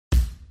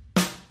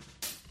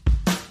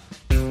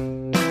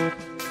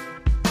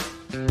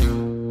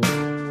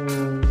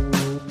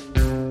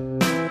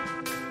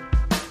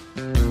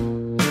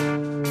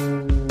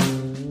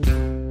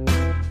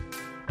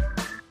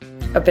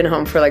I've been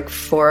home for like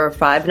 4 or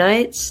 5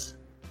 nights.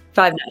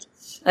 5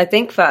 nights. I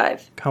think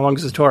 5. How long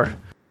is the tour?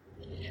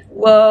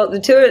 Well, the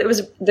tour,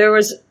 there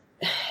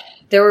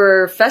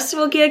were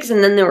festival gigs,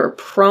 and then there were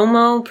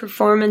promo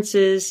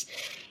performances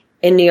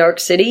in New York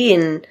City,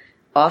 in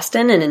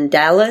Austin, and in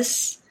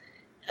Dallas.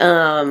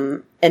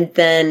 And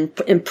then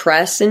in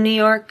press in New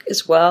York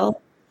as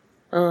well.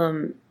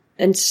 And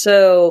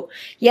so,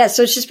 yeah,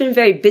 so it's just been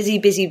very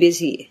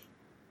busy.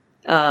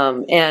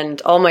 And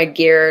all my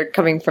gear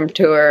coming from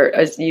tour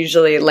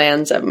usually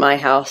lands at my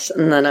house.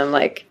 And then I'm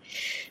like,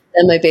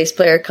 then my bass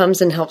player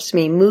comes and helps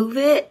me move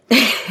it.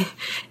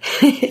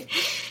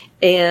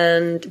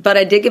 But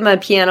I did get my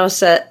piano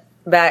set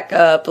back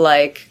up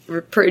like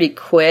pretty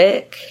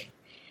quick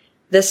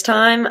this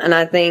time. And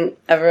I think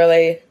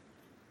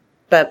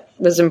that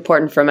was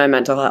important for my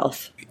mental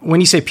health. When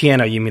you say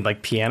piano, you mean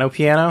like piano?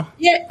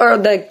 Yeah, or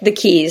the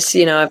keys.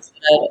 You know, I've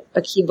got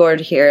a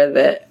keyboard here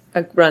that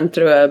I run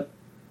through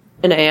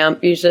an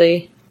amp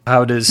usually.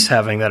 How does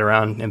having that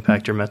around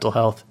impact your mental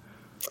health?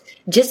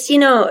 Just, you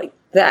know,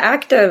 the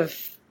act of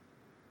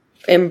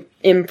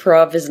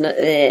improv is not,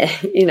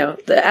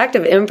 the act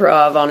of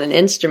improv on an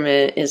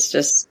instrument is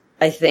just,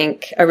 I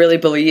think, I really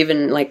believe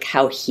in like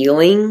how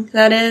healing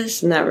that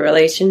is in that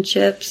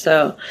relationship.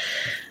 So,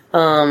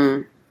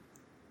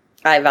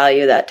 I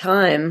value that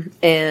time,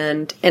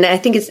 and I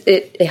think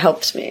it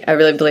helps me. I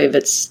really believe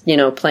it's, you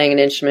know, playing an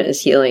instrument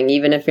is healing,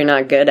 even if you're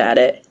not good at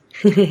it.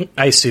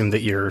 I assume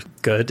that you're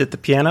good at the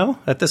piano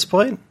at this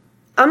point.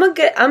 I'm a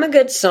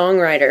good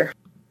songwriter,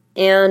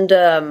 and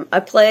I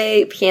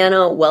play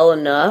piano well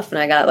enough, and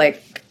I got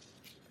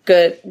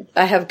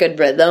I have good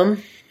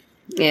rhythm,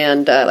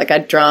 and like I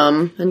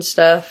drum and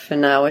stuff,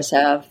 and I always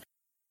have.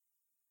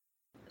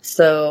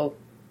 So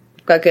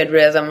got good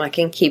rhythm. I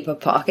can keep a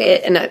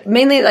pocket, and I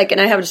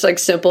have just like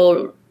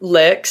simple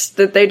licks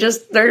that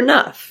they're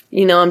enough.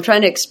 You know, I'm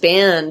trying to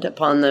expand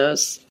upon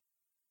those,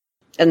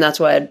 and that's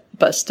why I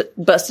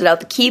busted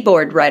out the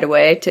keyboard right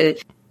away to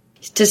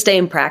stay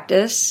in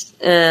practice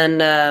and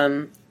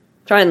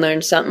try and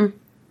learn something.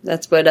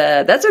 That's what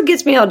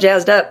gets me all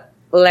jazzed up.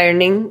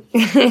 Learning.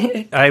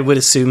 I would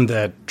assume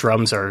that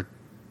drums are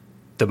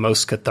the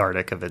most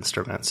cathartic of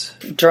instruments.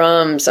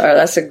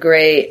 That's a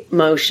great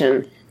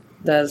motion.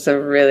 That's a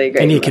really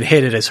great And you motion. can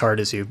hit it as hard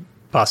as you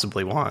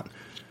possibly want.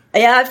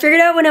 Yeah, I figured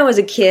out when I was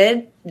a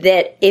kid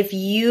that if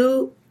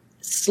you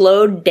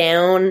slowed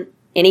down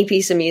any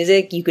piece of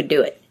music, you could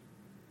do it.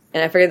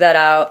 And I figured that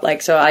out.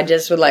 Like, so I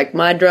just would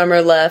my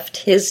drummer left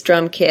his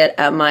drum kit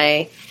at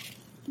my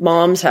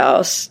mom's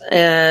house.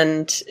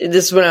 And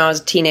this is when I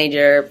was a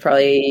teenager,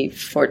 probably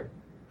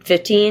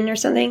 15 or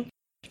something.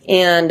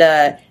 And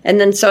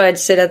then so I'd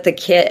sit at the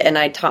kit and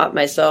I taught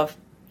myself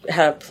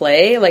how to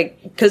play,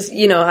 cause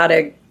you know how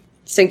to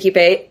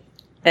syncopate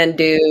and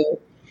do,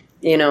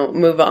 you know,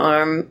 move an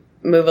arm,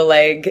 move a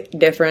leg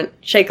different,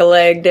 shake a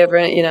leg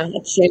different, you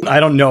know. I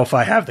don't know if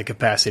I have the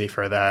capacity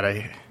for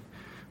that.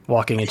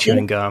 Walking and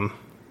chewing gum.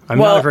 I'm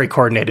not a very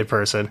coordinated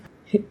person.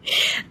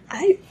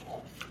 I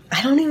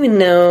don't even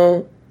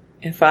know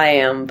if I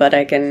am, but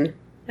I can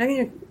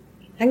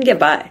get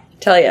by.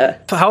 Tell you.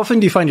 How often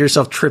do you find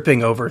yourself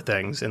tripping over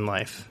things in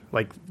life?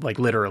 Like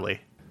literally?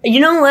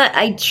 You know what?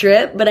 I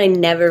trip, but I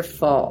never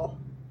fall.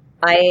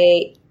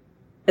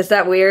 Is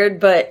that weird?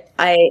 But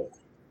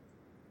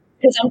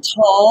because I'm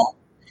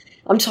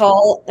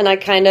tall, and I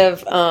kind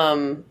of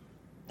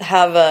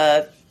have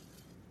a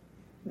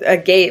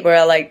gait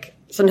where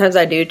sometimes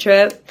I do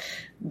trip,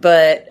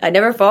 but I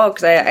never fall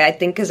because I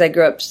think because I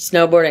grew up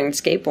snowboarding and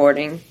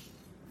skateboarding,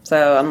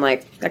 so I'm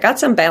I got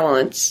some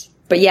balance.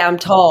 But yeah, I'm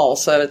tall,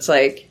 so it's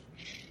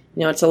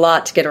it's a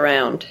lot to get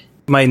around.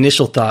 My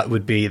initial thought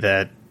would be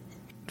that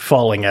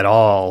falling at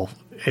all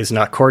is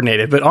not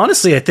coordinated. But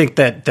honestly, I think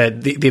that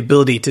the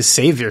ability to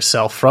save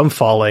yourself from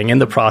falling in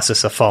the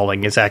process of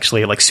falling is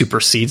actually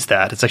supersedes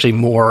that. It's actually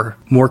more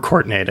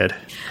coordinated.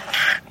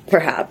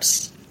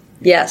 Perhaps.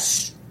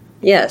 Yes.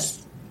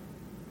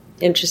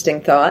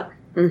 Interesting thought.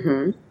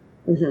 Mm-hmm.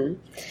 Mm-hmm.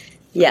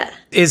 Yeah.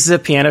 Is the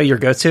piano your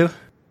go-to?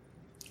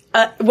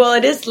 Well,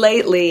 it is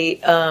lately,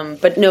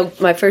 but no,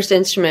 my first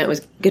instrument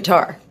was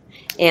guitar.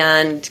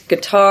 And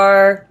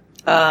guitar,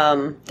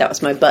 that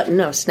was my button.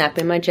 I was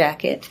snapping my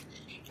jacket.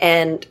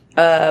 And,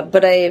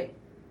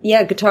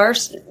 guitar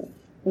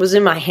was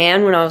in my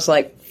hand when I was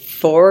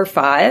 4 or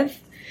 5.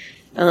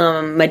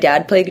 My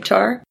dad played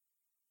guitar.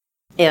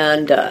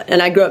 And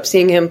I grew up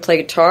seeing him play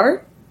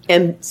guitar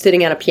and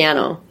sitting at a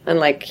piano.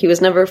 And he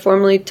was never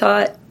formally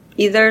taught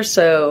either.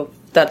 So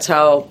that's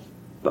how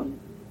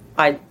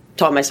I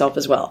taught myself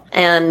as well.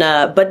 And,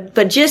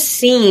 but just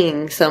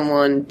seeing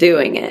someone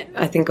doing it,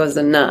 I think was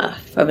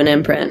enough of an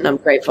imprint. And I'm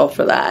grateful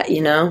for that,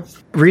 you know?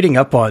 Reading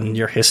up on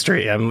your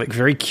history, I'm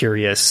very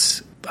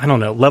curious. I don't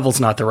know,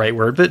 level's not the right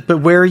word, but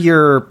where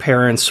your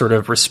parents' sort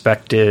of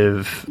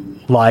respective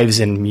lives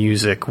in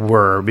music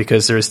were,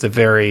 because there's the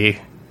very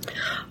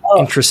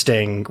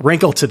interesting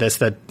wrinkle to this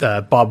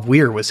that Bob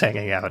Weir was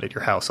hanging out at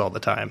your house all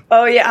the time.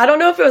 Oh, yeah. I don't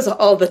know if it was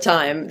all the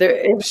time.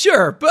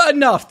 Sure, but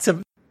enough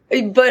to...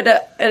 But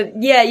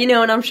yeah,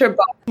 and I'm sure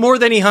Bob. More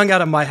than he hung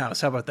out at my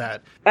house. How about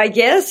that? I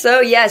guess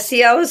so. Yeah.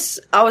 See, I was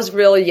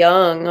real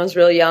young. I was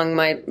really young.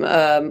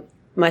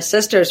 My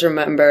sisters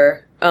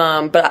remember,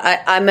 but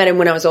I met him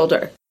when I was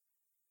older,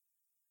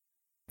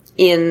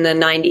 in the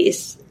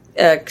 90s.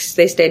 'Cause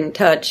they stayed in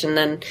touch, and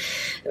then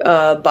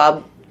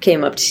Bob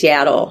came up to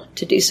Seattle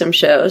to do some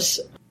shows.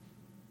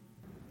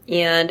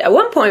 And at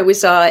one point we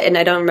saw, and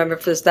I don't remember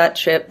if it was that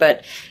trip,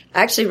 but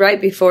actually right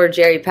before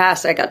Jerry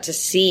passed, I got to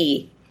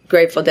see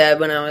Grateful Dead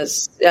when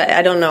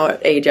I don't know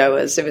what age I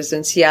was. It was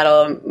in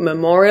Seattle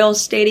Memorial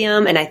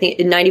Stadium, and I think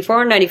in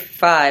 94 or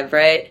 95,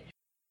 right?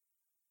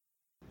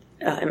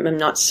 I'm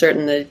not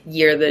certain the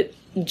year that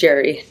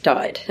Jerry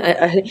died.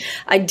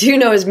 I do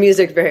know his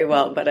music very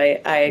well, but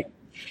I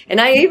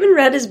even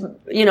read his,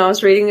 I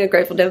was reading a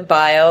Grateful Dead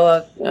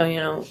bio,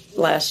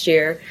 last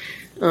year.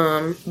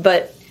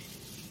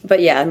 But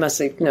yeah, I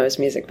mostly know his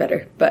music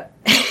better, but.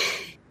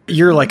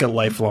 You're like a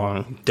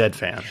lifelong Dead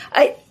fan.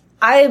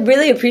 I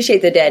really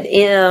appreciate the Dead.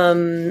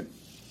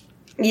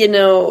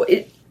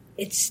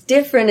 It's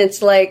different.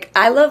 It's like,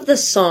 I love the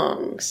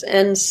songs,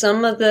 and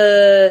some of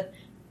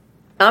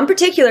I'm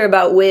particular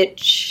about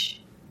which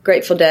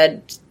Grateful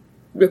Dead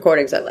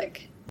recordings I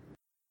like.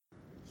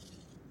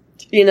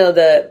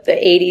 The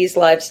 80s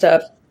live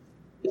stuff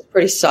is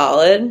pretty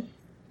solid.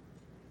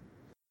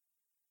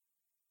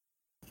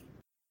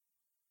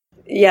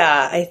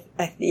 Yeah,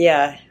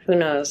 yeah, who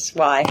knows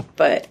why,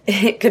 but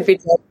it could be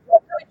drug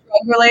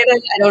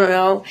related. I don't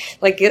know,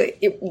 like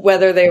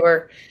whether they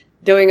were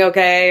doing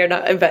okay or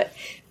not,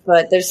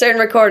 but there's certain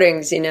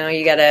recordings,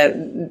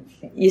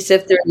 you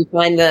sift through and you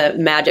find the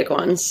magic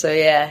ones. So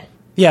yeah.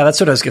 Yeah, that's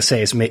what I was going to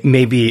say, is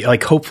maybe,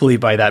 like, hopefully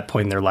by that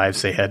point in their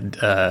lives they had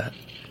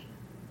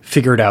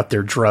figured out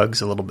their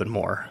drugs a little bit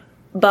more.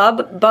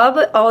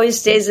 Bob always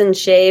stays in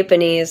shape,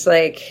 and he's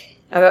like,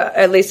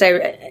 at least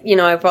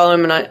I follow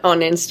him on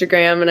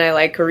Instagram, and I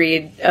like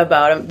read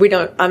about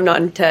him. I'm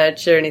not in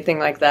touch or anything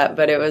like that,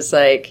 but it was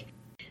like,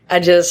 I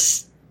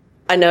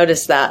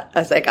noticed that. I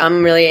was like,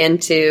 I'm really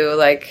into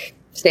like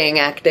staying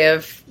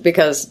active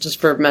because just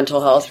for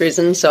mental health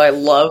reasons. So I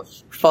love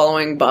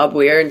following Bob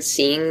Weir and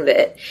seeing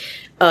that,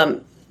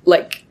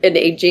 like an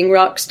aging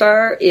rock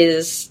star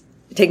is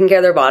taking care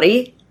of their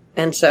body.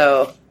 And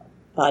so,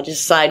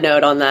 just side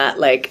note on that,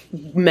 like,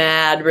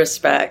 mad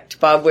respect.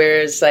 Bob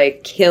Weir is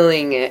like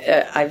killing it.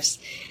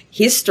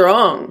 He's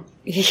strong.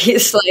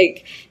 He's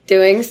like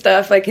doing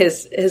stuff like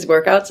his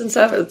workouts and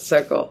stuff. It's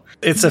so cool.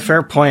 It's a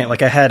fair point.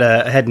 Like, I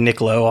had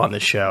Nick Lowe on the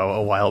show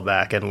a while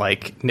back, and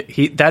like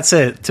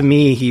to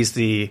me, he's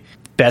the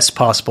best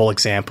possible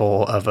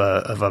example of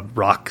a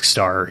rock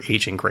star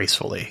aging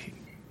gracefully.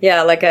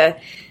 Yeah, like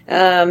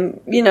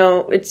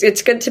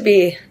it's good to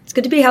be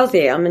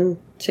healthy. I'm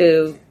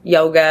into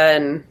yoga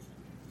and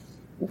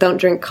don't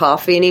drink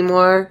coffee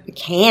anymore. I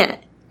can't.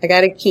 I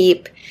got to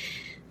keep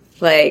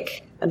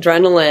like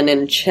adrenaline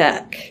in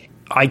check.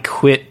 I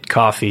quit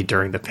coffee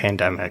during the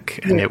pandemic,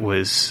 and it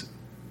was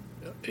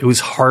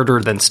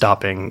harder than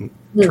stopping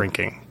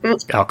drinking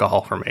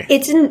alcohol for me.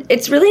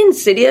 It's really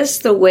insidious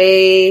the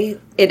way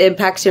it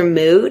impacts your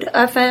mood.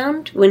 I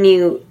found when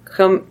you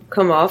come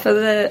off of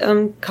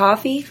the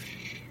coffee.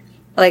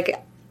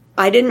 Like,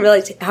 I didn't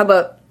realize how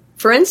about,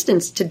 for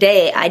instance,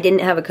 today I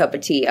didn't have a cup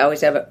of tea. I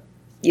always have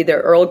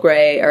either Earl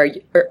Grey or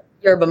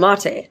yerba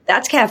mate.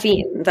 That's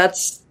caffeine.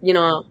 That's,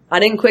 I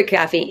didn't quit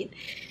caffeine.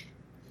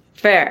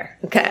 Fair.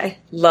 Okay.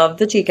 Love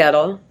the tea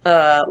kettle.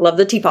 Love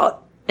the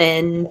teapot.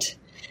 And,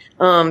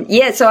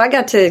 so I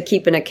got to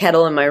keep in a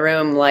kettle in my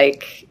room,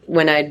 like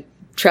when I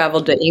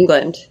traveled to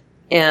England,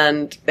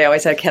 and they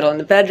always had a kettle in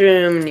the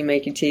bedroom and you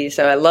make your tea.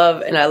 So I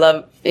love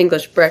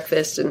English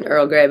breakfast and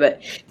Earl Grey,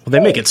 but they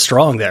make it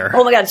strong there.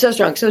 Oh my God, so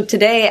strong. So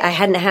today I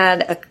hadn't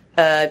had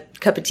a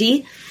cup of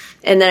tea,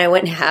 and then I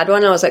went and had one.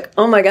 And I was like,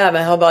 oh my God,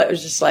 my whole body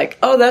was just like,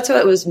 oh, that's what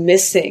it was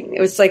missing.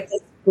 It was like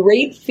this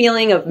great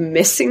feeling of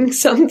missing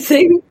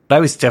something. I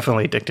was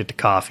definitely addicted to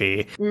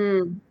coffee.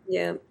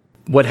 Yeah.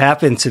 What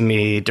happened to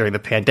me during the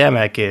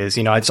pandemic is,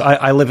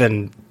 I live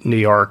in New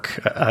York.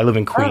 I live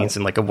in Queens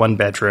in like a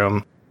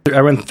 1-bedroom.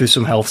 I went through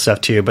some health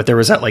stuff too, but there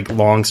was that like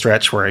long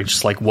stretch where I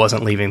just like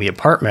wasn't leaving the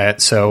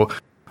apartment. So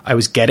I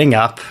was getting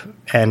up,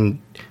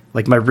 and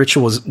like my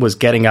ritual was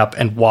getting up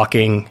and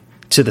walking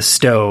to the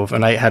stove,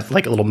 and I had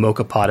like a little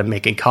mocha pot and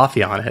making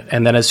coffee on it.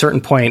 And then at a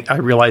certain point I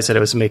realized that I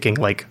was making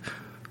like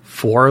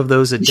 4 of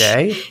those a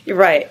day. You're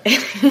right.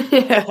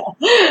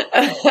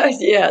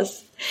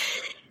 Yes.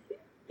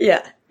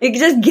 Yeah. It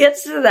just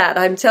gets to that.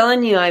 I'm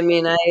telling you. I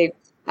mean,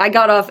 I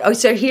got off. Oh,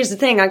 so here's the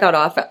thing. I got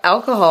off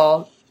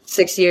alcohol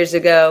 6 years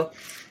ago,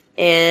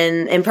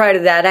 and prior to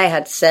that I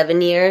had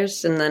 7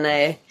 years, and then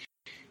I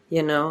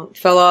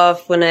fell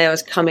off when I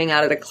was coming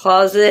out of the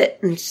closet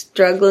and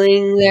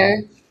struggling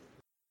there,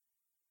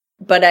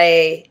 but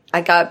I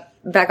got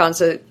back on.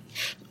 So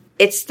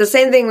it's the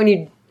same thing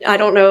when I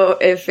don't know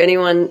if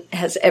anyone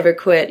has ever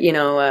quit,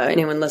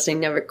 anyone listening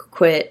never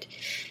quit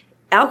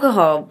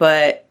alcohol,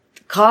 but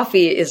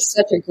coffee is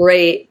such a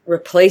great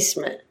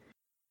replacement.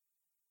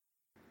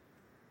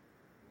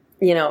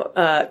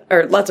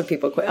 or lots of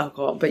people quit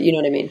alcohol, but you know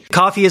what I mean.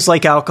 Coffee is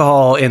like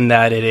alcohol in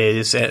that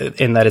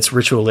it's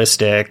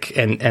ritualistic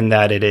and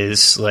that it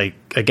is like,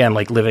 again,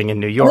 like living in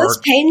New York. Well,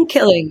 there's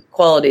pain-killing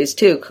qualities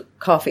too,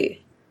 coffee.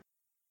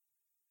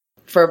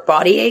 For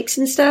body aches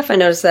and stuff, I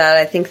noticed that.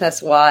 I think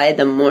that's why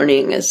the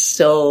morning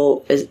is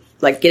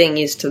like getting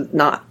used to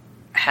not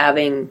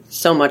having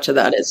so much of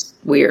that is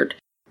weird.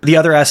 The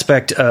other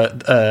aspect,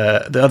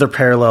 the other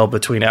parallel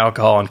between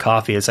alcohol and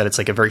coffee is that it's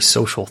like a very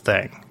social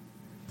thing.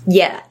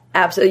 Yeah,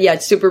 absolutely. Yeah,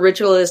 it's super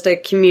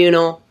ritualistic,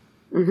 communal.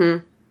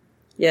 Mm-hmm.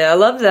 Yeah, I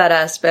love that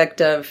aspect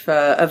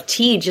of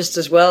tea just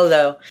as well,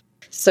 though.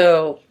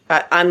 So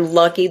I'm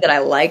lucky that I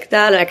like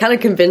that. And I kind of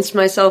convinced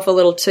myself a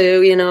little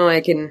too.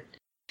 I can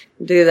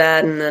do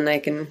that, and then I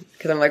can,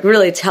 because I'm like,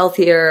 really, it's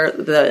healthier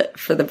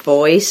for the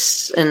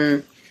voice,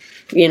 and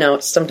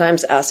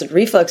sometimes acid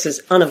reflux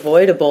is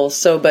unavoidable.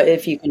 So, but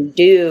if you can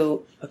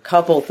do a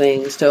couple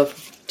things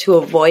to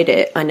avoid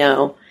it, I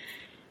know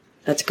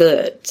that's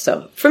good.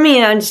 So for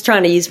me, I'm just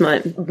trying to use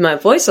my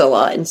voice a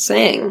lot and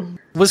sing.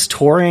 Was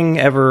touring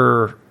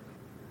ever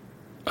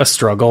a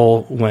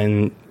struggle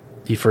when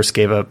you first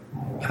gave up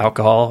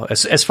alcohol?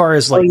 As far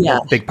as like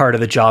a big part of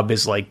the job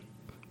is like,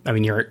 I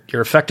mean, you're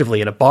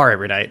effectively in a bar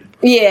every night.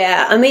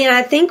 Yeah. I mean,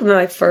 I think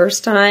my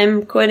first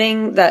time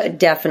quitting, that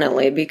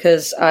definitely,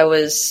 because I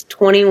was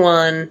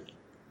 21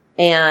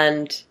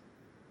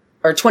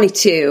 or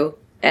 22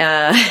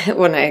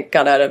 when I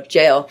got out of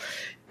jail.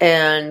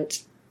 And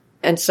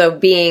so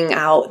being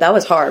out, that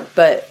was hard.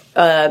 But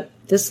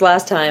this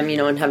last time,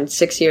 and having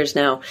 6 years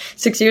now,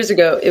 6 years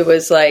ago, it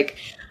was like,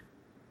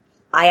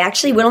 I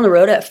actually went on the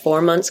road at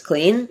 4 months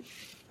clean.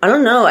 I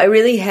don't know. I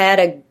really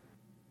had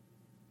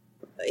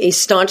a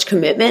staunch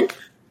commitment,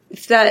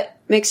 if that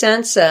makes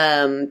sense,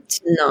 to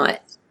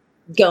not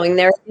going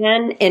there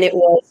again.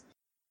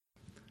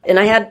 And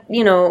I had,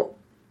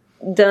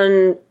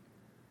 done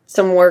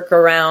some work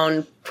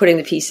around putting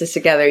the pieces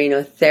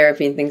together,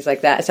 therapy and things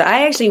like that. So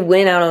I actually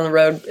went out on the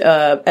road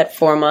at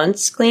 4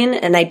 months clean,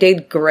 and I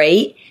did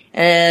great.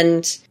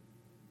 And,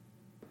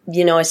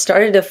 I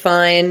started to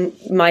find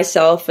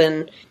myself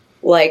and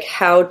like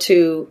how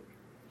to,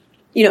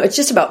 it's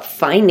just about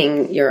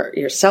finding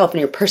yourself and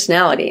your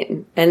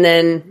personality. And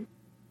then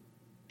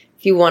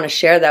if you want to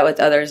share that with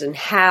others, and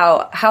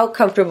how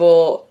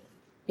comfortable,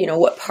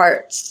 what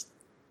parts,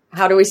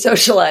 how do we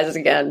socialize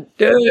again?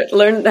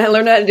 Learn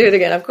how to do it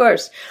again, of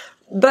course.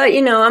 But,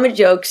 I'm a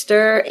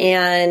jokester,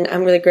 and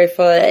I'm really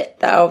grateful that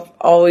I've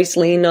always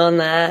leaned on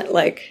that,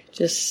 like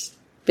just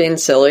being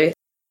silly.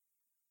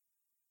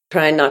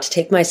 Trying not to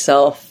take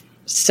myself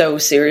so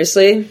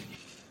seriously.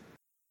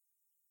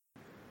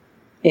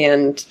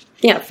 And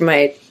yeah, for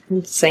my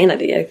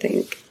sanity, I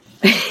think.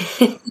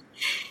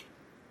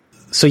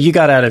 So you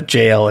got out of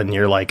jail and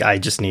you're like, I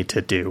need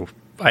to do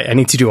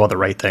all the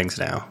right things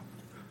now.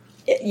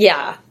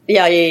 Yeah.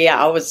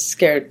 I was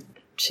scared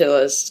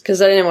shitless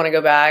because I didn't want to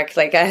go back.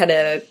 Like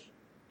I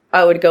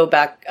would go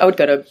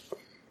to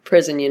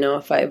prison,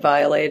 if I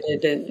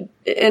violated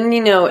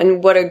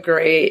and what a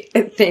great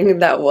thing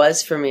that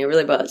was for me. It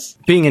really was.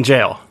 Being in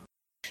jail.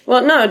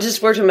 Well, no, it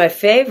just worked in my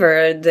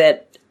favor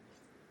that,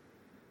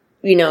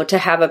 to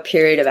have a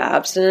period of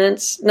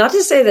abstinence. Not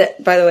to say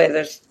that, by the way,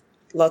 there's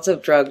lots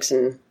of drugs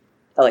in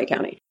LA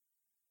County.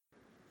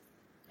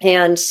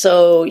 And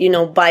so,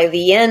 by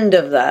the end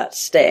of that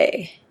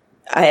stay,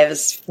 I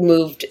was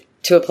moved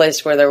to a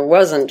place where there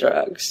wasn't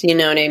drugs, you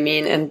know what I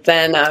mean? And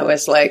then I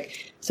was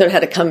like, sort of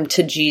had to come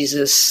to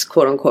Jesus,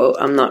 quote unquote.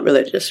 I'm not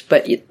religious,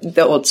 but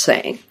the old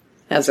saying,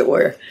 as it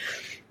were.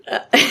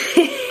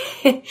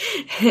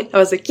 I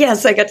was like,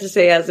 yes, I got to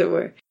say as it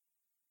were.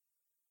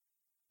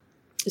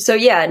 So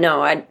yeah,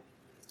 no, I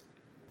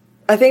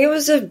think it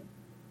was a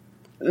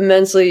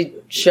immensely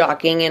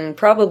shocking and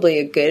probably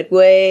a good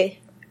way,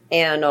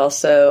 and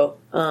also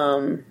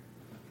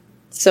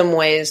some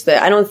ways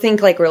that I don't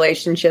think like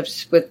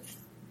relationships with.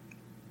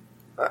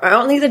 I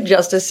don't think the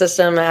justice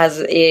system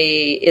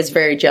is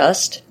very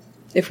just,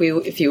 if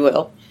you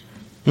will.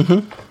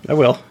 Mm-hmm. I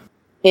will.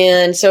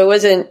 And so it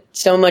wasn't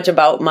so much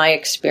about my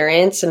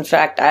experience. In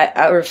fact,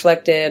 I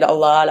reflected a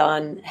lot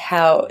on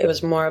how it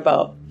was more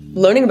about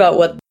learning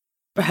about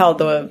how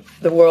the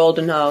world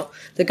and how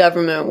the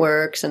government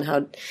works and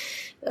how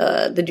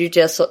the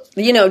judicial,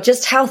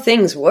 just how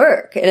things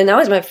work. And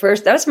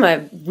that was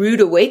my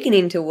rude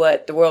awakening to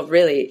what the world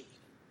really,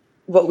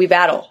 what we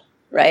battle,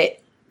 right?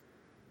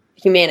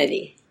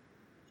 Humanity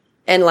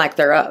and lack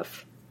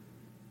thereof.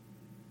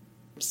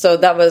 So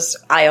that was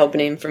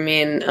eye-opening for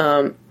me,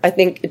 and I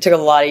think it took a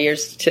lot of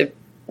years to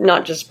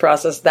not just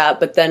process that,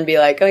 but then be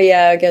like, oh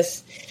yeah, I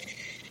guess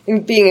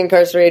being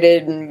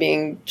incarcerated and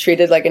being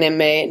treated like an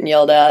inmate and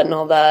yelled at and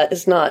all that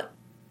is not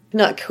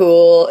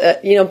cool.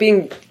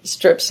 Being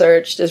strip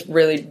searched is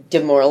really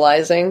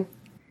demoralizing.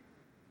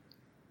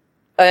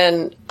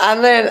 And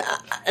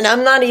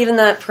I'm not even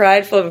that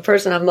prideful of a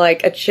person. I'm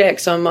like a chick,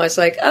 so I'm always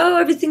like, oh,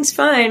 everything's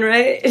fine,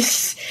 right?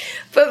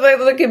 But like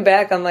looking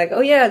back, I'm like,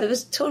 oh yeah, there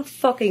was a total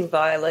fucking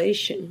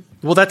violation.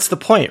 Well, that's the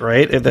point,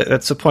 right?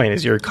 That's the point,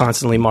 is you're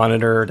constantly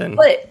monitored.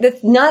 But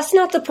that's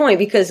not the point,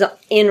 because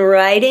in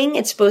writing,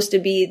 it's supposed to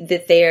be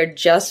that they are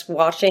just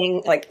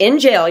watching, like in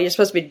jail, you're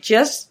supposed to be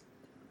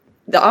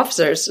the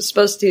officers are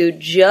supposed to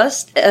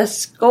just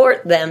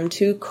escort them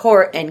to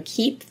court and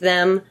keep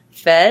them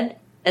fed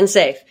and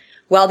safe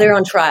while they're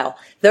on trial.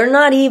 They're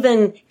not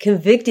even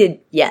convicted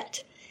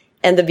yet.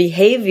 And the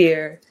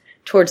behavior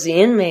towards the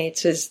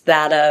inmates is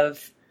that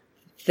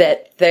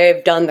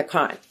they've done the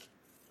crime,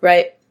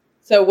 right?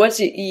 So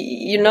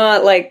you're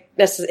not like,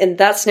 in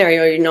that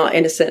scenario, you're not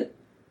innocent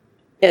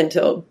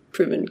until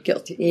proven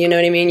guilty. You know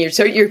what I mean?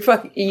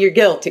 You're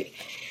guilty,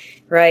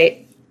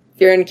 right? If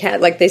you're in,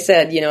 like they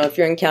said, if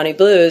you're in county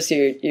blues,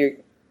 you're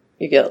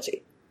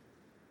guilty.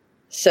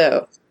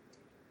 So,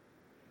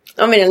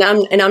 I mean,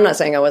 and I'm not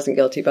saying I wasn't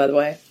guilty, by the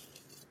way.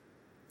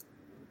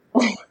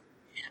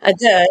 I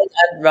did.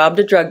 I robbed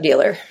a drug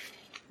dealer,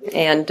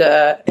 and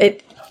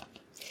it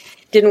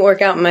didn't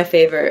work out in my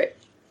favor,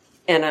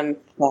 and I'm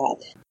glad.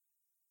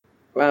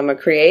 I'm a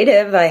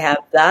creative. I have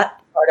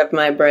that part of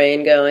my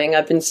brain going.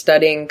 I've been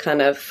studying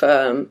kind of,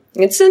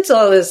 and since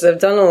all this, I've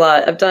done a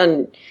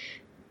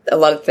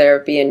lot of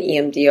therapy and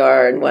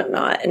EMDR and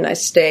whatnot, and I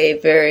stay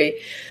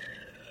very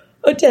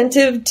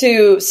attentive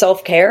to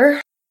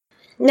self-care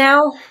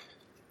now.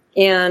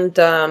 And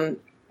there's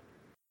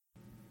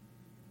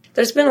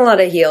been a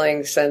lot of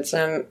healing since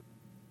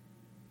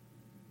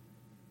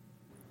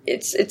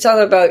it's all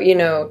about,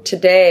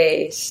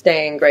 today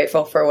staying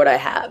grateful for what I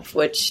have,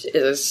 which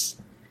is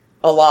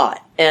a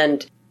lot.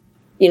 And,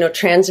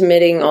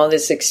 transmitting all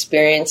this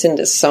experience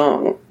into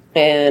song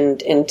and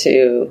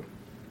into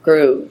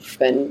groove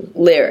and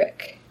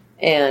lyric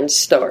and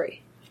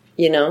story,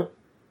 and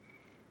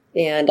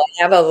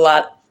I have a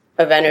lot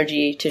of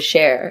energy to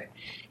share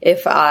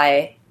if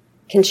I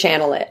can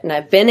channel it. And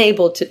I've been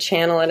able to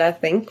channel it, I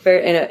think,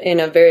 in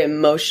a very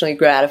emotionally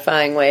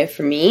gratifying way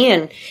for me.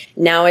 And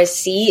now I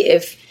see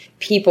if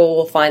people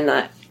will find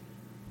that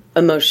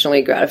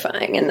emotionally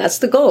gratifying, and that's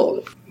the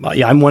goal. Well,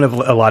 yeah, I'm one of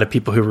a lot of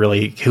people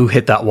who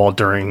hit that wall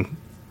during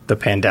the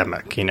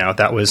pandemic.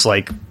 That was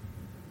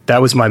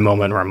my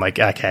moment where I'm like,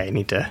 okay, I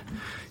need to,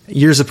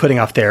 years of putting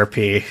off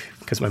therapy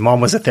because my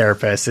mom was a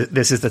therapist.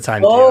 This is the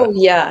time to do it. Oh,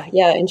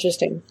 yeah,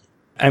 interesting.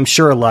 I'm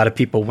sure a lot of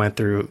people went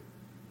through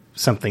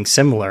something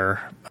similar.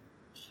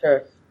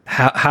 Sure.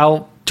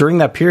 How during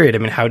that period, I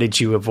mean, how did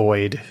you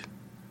avoid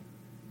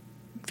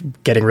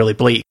getting really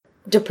bleak?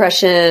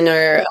 Depression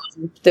or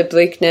the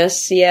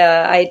bleakness.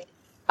 Yeah,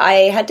 I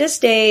had to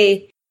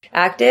stay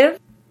active,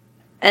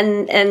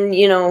 and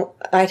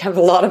I'd have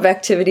a lot of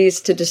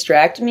activities to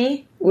distract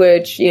me,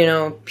 which,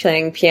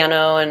 playing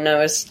piano, and I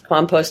was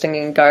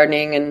composting and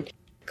gardening and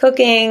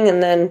cooking,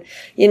 and then,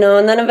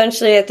 and then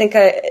eventually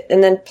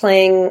and then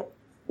playing,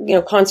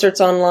 concerts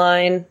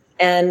online,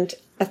 and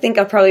I think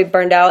I probably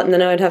burned out, and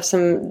then I would have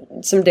some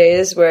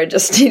days where I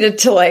just needed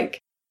to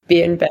like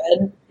be in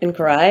bed and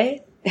cry.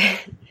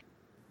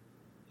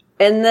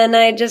 And then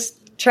I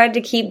just tried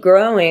to keep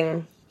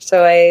growing.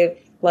 So I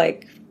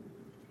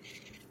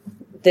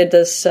did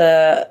this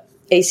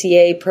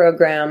ACA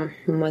program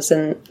and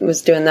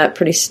was doing that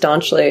pretty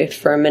staunchly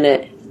for a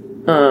minute,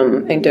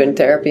 and doing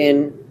therapy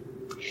and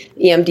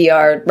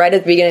EMDR right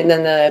at the beginning.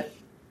 Then the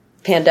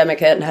pandemic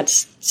hit and had to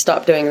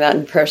stop doing that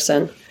in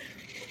person.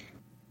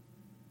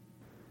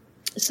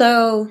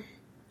 So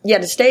yeah,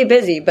 to stay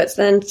busy, but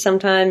then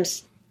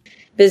sometimes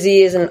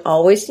busy isn't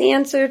always the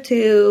answer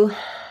to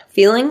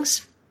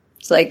feelings.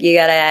 It's like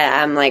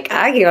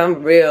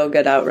I'm real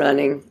good at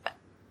running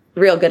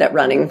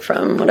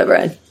from whatever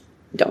I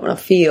don't want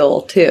to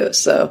feel too.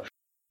 So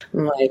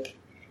I'm like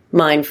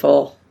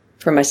mindful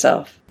for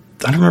myself.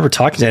 I don't remember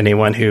talking to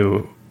anyone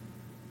who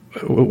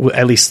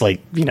at least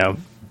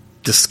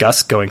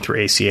discussed going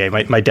through ACA.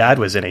 My dad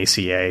was in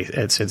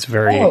ACA. It's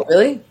very... Oh,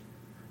 really?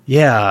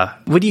 Yeah.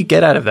 What do you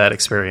get out of that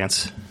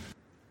experience?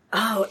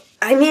 Oh,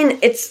 I mean,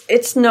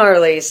 it's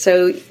gnarly.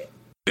 So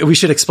we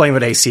should explain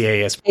what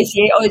ACA is. ACA,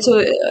 it's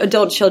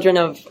adult children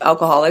of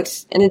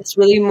alcoholics, and it's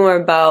really more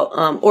about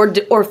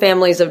or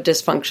families of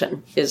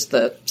dysfunction is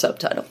the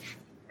subtitle.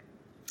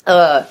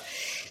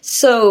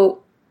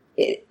 So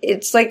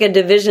it's like a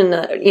division.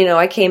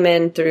 I came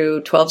in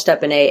through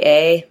 12-step and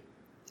AA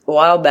a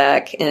while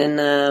back, and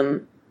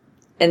then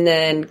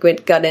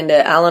got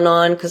into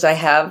Al-Anon because I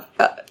have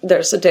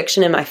there's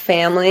addiction in my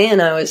family,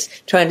 and I was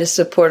trying to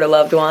support a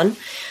loved one.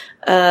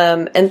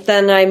 And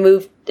then I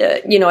moved.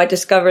 I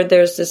discovered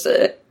there's this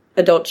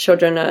adult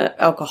children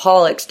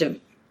alcoholics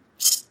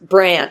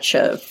branch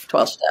of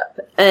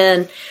 12-step,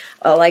 and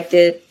I liked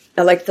it.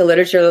 I liked the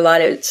literature a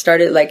lot. It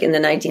started in the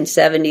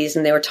 1970s,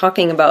 and they were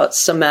talking about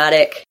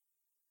somatic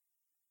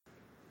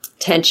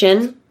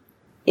tension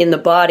in the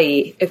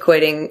body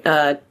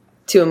equating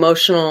to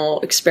emotional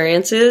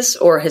experiences,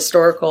 or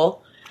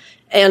historical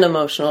and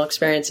emotional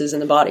experiences in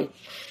the body.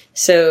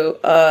 So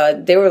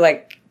they were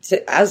I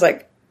was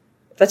like,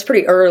 that's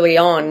pretty early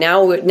on.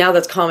 Now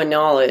that's common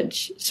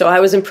knowledge. So I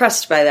was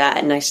impressed by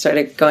that, and I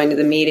started going to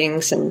the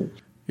meetings. And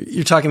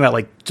you're talking about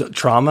like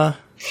trauma?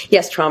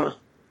 Yes, trauma.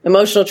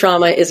 Emotional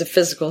trauma is a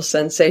physical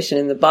sensation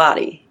in the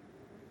body,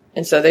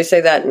 and so they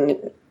say that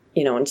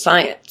in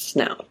science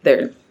now.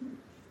 They're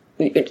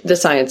the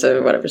science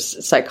of whatever,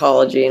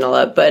 psychology and all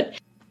that, but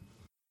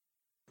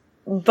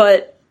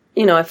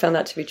I found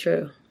that to be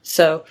true.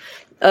 So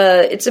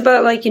it's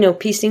about like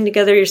piecing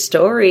together your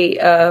story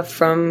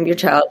from your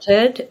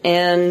childhood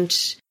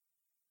and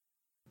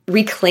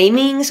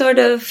reclaiming sort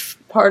of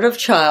part of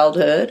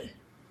childhood,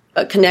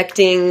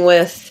 connecting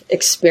with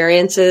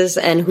experiences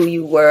and who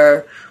you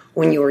were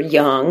when you were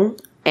young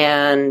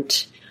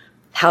and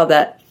how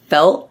that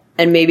felt,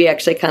 and maybe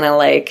actually kind of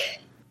like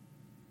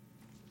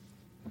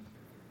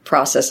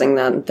processing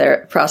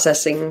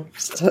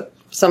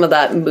some of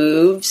that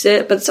moves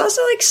it, but it's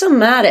also like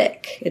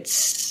somatic.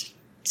 It's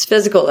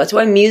physical. That's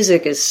why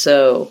music is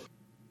so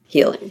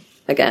healing.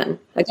 Again.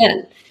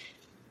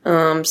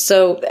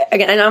 So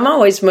again, and I'm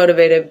always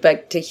motivated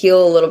to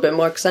heal a little bit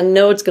more because I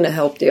know it's going to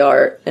help the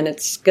art, and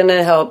it's going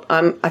to help.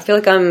 I feel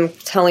like I'm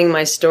telling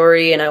my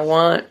story,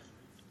 and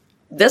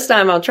this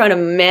time I'll try to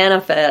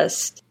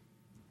manifest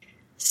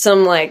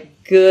some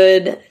like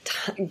good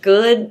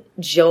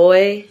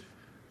joy,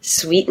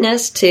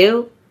 sweetness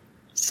too.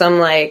 Some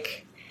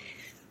like,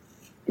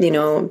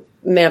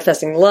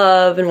 manifesting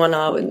love and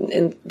whatnot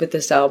with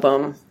this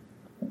album.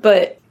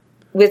 But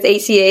with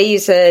ACA, you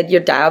said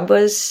your dad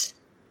was,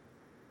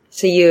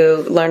 so you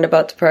learned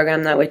about the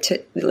program that way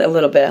a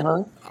little bit,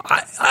 huh?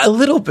 A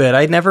little bit.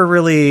 I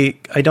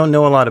don't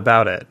know a lot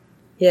about it.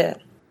 Yeah,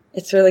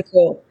 it's really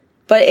cool.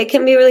 But it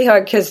can be really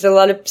hard because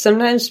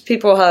sometimes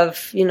people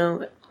have,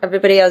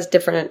 everybody has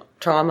different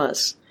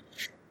traumas.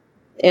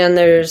 And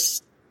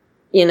there's,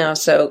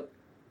 so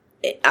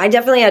I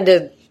definitely had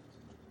to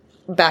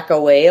back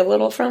away a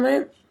little from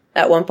it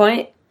at one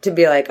point to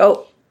be like,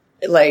 oh,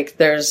 like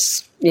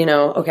there's,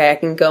 okay, I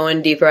can go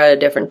in deeper at a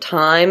different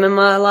time in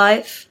my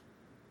life,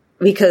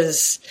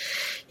 because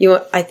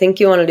I think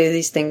you want to do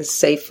these things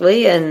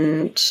safely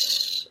and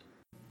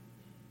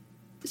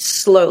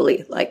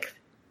slowly, like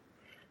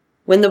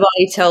when the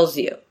body tells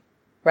you,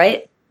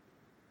 right?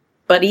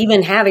 But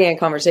even having a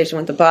conversation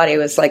with the body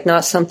was like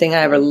not something I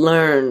ever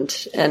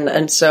learned.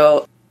 And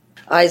so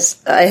I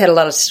had a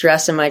lot of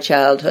stress in my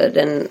childhood,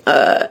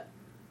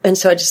 and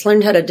so I just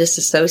learned how to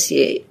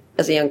disassociate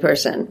as a young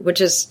person,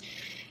 it's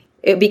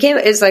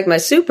like my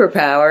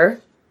superpower,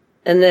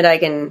 and that I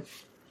can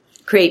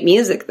create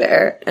music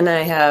there, and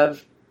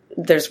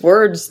there's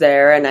words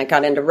there, and I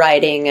got into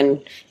writing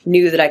and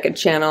knew that I could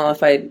channel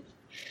if I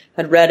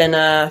had read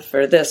enough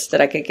or this, that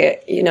I could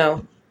get,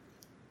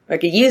 I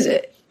could use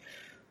it.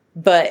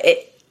 But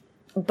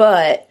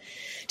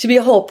to be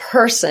a whole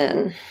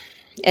person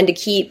and to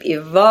keep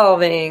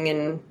evolving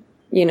and,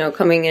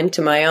 coming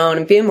into my own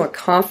and being more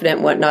confident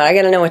and whatnot, I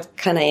got to know what's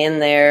kind of in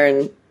there,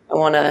 and I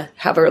want to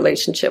have a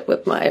relationship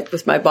with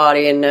my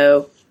body and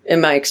know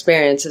in my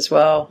experience as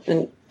well,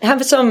 and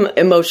have some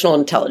emotional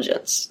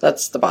intelligence.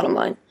 That's the bottom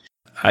line.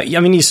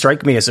 You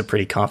strike me as a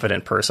pretty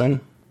confident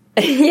person.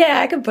 Yeah,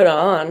 I could put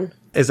on.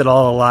 Is it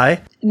all a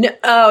lie?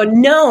 No,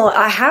 no,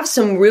 I have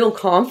some real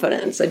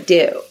confidence. I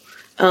do.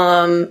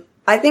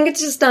 I think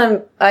it's just I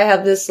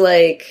have this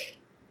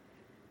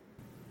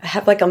I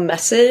have like a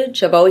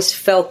message. I've always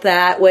felt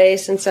that way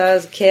since I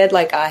was a kid.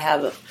 Like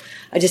I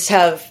just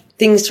have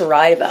things to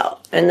write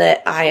about, and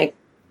that I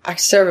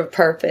serve a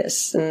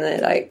purpose, and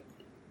that I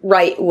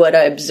write what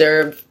I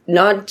observe,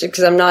 not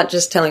because I'm not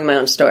just telling my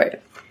own story.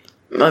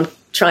 I'm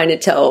trying to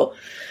tell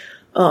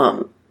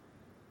the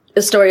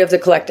story of the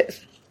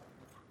collective.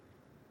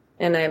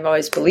 And I've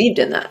always believed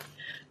in that.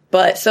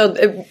 But so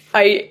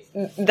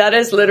that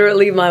is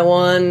literally my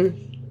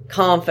one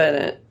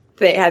confident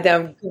thing.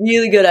 I'm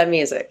really good at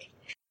music.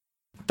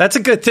 That's a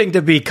good thing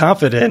to be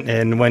confident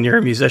in when you're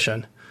a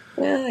musician.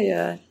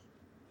 Yeah.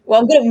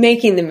 Well, I'm good at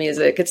making the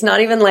music. It's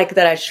not even like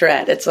that I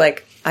shred. It's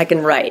like I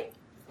can write,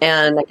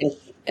 and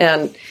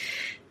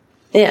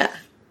yeah.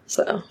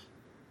 So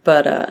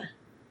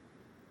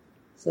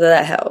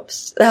that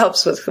helps. That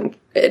helps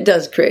it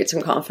does create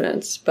some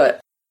confidence,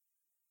 but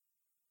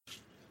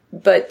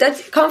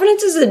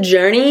confidence is a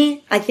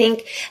journey. I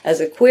think as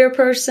a queer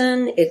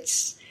person,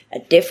 it's a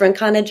different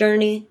kind of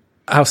journey.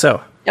 How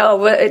so? Oh,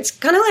 well, it's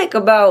kind of like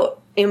about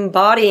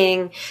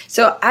embodying.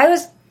 So I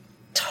was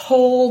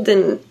told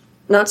in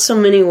not so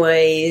many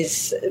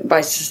ways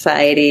by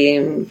society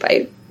and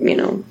by,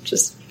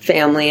 just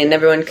family and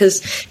everyone,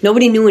 because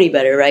nobody knew any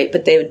better, right?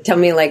 But they would tell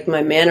me like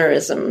my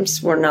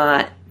mannerisms were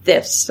not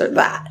this or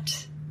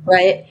that,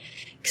 right?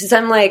 Because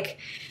I'm like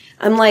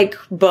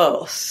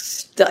both.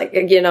 Like,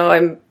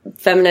 I'm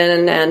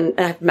feminine and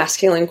I have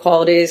masculine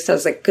qualities. So I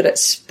was like good at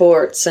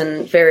sports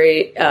and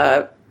very,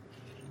 I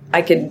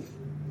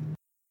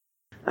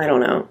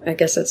don't know. I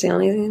guess that's the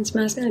only thing that's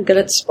masculine. I'm good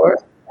at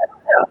sports. I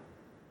don't know.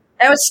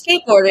 I was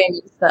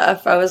skateboarding and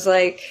stuff. I was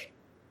like,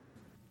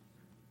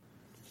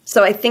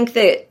 so I think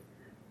that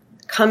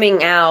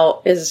coming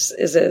out is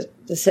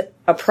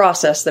a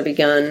process that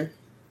begun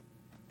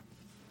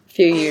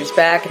few years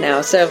back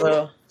now,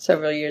 several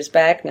years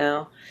back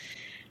now.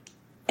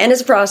 And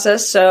it's a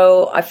process,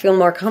 so I feel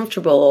more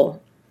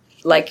comfortable,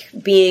 like,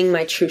 being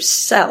my true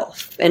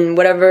self and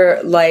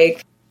whatever,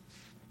 like,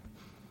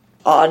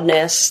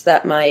 oddness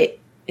that might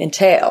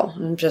entail.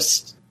 I'm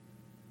just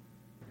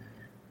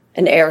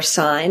an air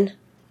sign,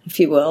 if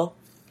you will.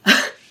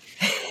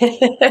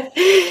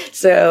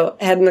 So,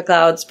 head in the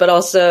clouds, but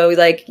also,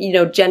 like, you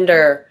know,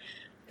 gender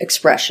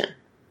expression,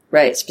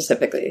 right?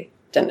 Specifically,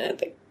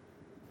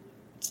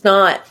 it's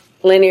not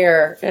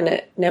linear, and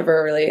I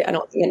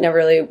don't think it never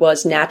really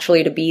was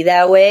naturally to be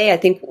that way. I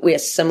think we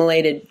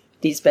assimilated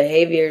these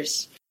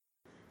behaviors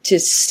to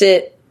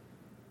fit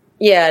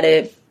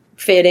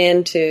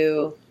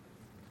into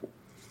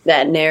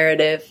that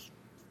narrative.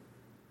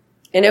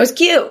 And it was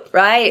cute,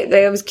 right?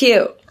 It was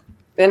cute.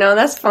 You know,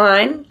 that's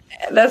fine.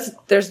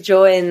 There's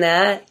joy in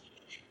that.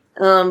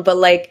 But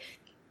like,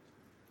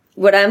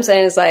 what I'm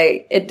saying is,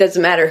 like, it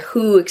doesn't matter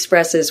who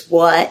expresses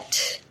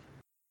what,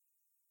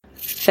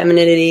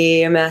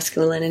 femininity or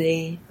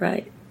masculinity,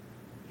 right?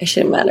 It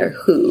shouldn't matter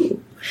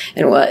who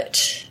and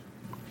what,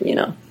 you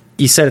know.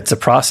 You said it's a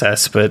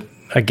process, but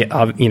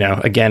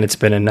again, it's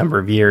been a number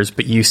of years,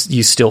 but you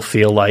still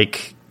feel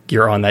like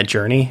you're on that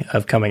journey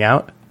of coming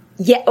out?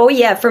 Yeah. Oh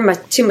yeah.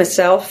 To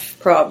myself,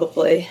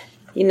 probably,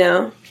 you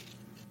know,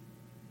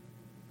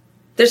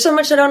 there's so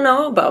much I don't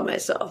know about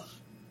myself.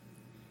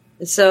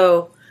 And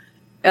so,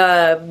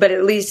 but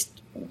at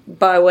least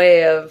by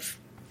way of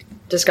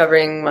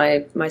discovering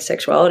my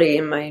sexuality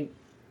and my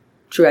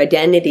true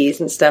identities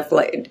and stuff,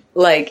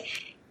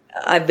 like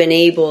I've been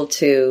able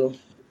to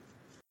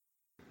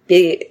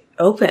be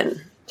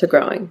open to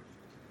growing,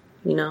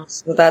 you know,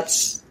 so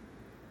that's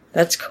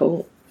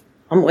cool.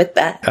 I'm with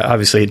that.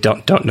 Obviously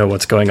don't know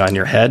what's going on in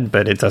your head,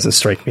 but it doesn't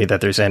strike me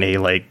that there's any,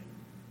 like,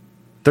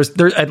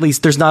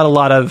 there's not a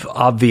lot of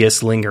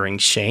obvious lingering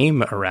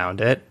shame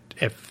around it,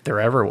 if there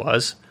ever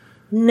was.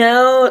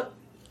 No,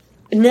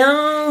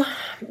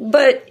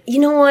 but you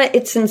know what?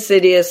 It's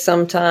insidious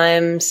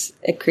sometimes.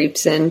 It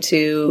creeps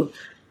into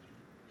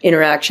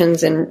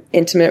interactions and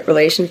intimate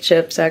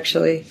relationships,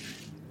 actually.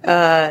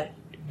 And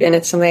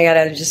it's something I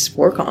gotta just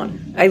work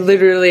on. I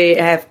literally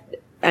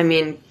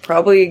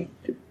probably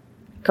a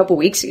couple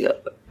weeks ago,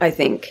 I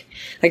think.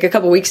 Like a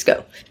couple weeks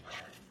ago,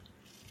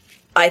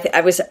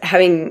 I was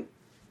having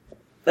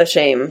a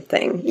shame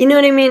thing. You know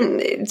what I mean?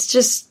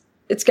 It's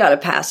gotta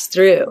pass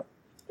through.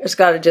 It's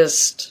gotta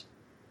just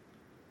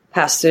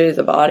pass through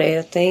the body,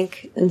 I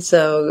think. And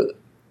so,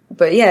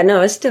 but yeah, no,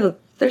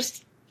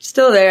 there's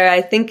still there.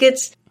 I think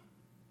it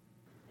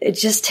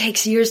just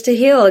takes years to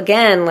heal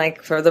again,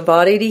 like for the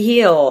body to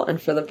heal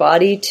and for the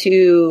body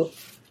to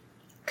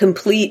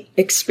complete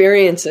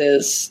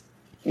experiences,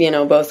 you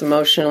know, both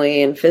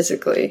emotionally and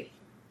physically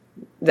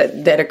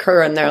that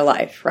occur in their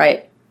life,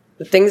 right?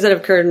 The things that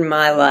have occurred in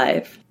my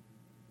life,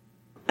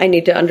 I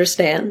need to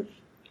understand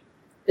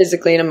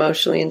physically and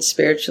emotionally and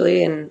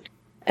spiritually and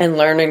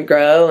learn and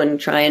grow and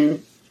try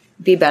and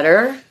be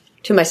better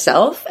to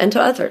myself and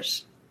to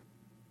others.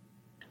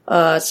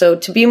 So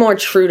to be more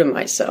true to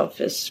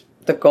myself is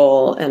the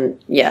goal.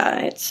 And yeah,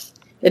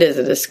 it is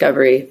a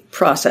discovery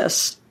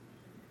process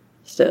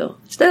still,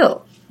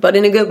 but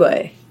in a good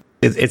way.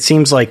 It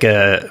seems like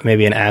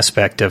maybe an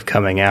aspect of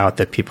coming out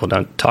that people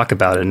don't talk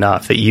about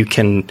enough, that you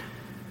can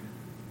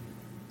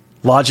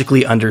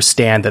logically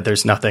understand that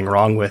there's nothing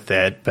wrong with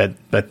it, but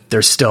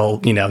there's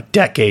still, you know,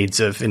 decades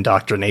of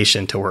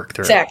indoctrination to work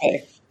through.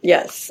 Exactly.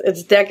 Yes.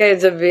 It's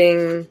decades of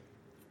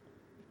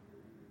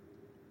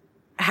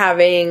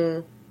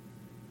having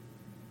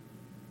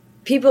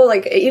people,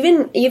 like,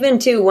 even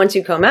too, once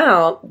you come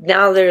out,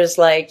 now there's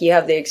like, you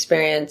have the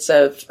experience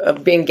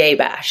of being gay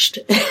bashed.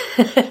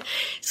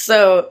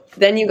 So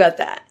then you got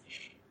that.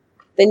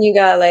 Then you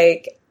got,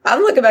 like,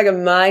 I'm looking back at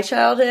my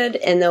childhood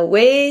and the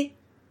way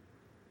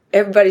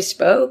everybody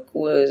spoke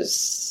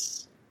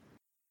was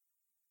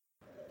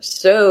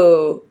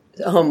so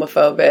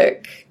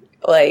homophobic.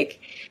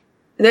 Like,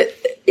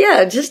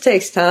 yeah, it just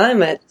takes time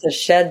to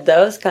shed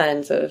those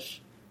kinds of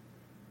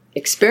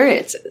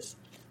experiences,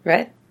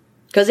 right?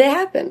 Because they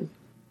happen.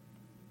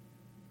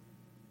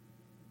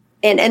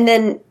 And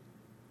then,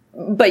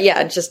 but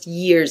yeah, just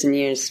years and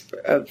years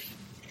of,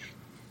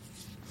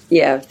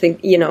 yeah,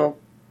 you know,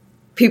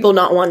 people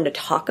not wanting to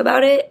talk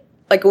about it.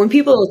 Like when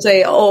people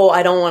say, "Oh,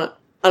 I don't want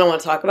to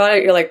talk about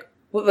it," you're like,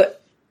 well,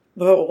 but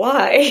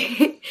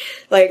why?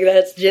 Like,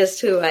 that's just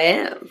who I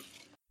am.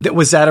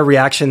 Was that a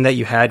reaction that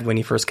you had when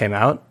you first came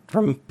out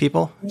from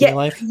people in your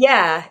life?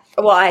 Yeah.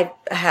 Well, I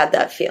had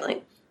that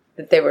feeling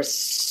that they were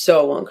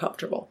so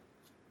uncomfortable.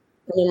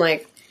 And I'm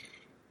like,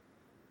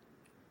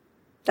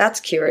 that's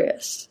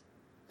curious.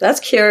 That's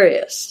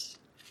curious.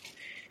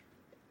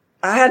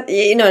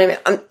 You know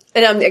what I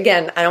mean?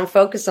 Again, I don't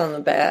focus on the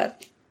bad,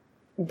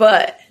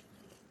 but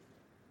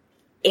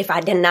if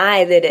I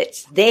deny that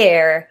it's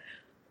there,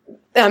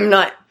 I'm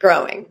not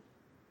growing.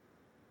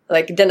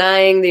 Like,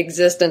 denying the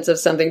existence of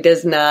something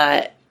does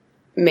not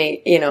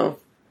make me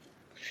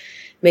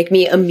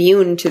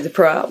immune to the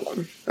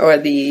problem or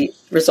the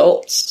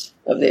results.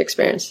 of the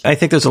experience. I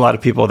think there's a lot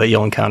of people that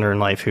you'll encounter in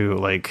life who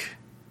like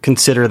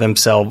consider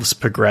themselves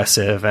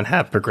progressive and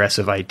have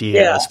progressive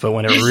ideas, but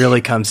when it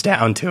really comes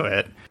down to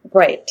it.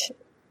 Right.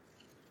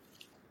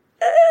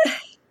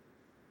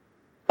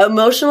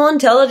 Emotional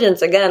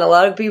intelligence, again, a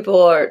lot of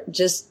people are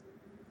just,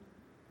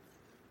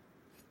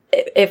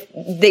 if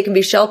they can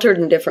be sheltered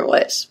in different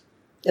ways,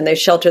 and they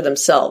shelter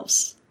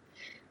themselves.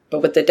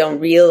 But what they don't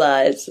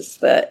realize is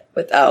that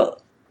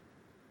without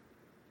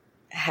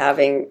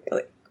having,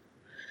 like,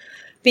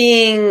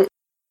 being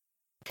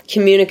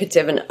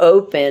communicative and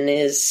open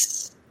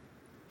is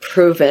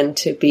proven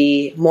to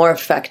be more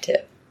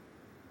effective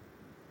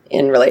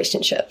in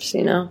relationships,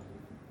 you know?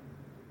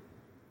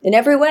 In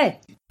every way.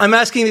 I'm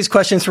asking these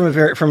questions from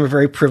a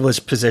very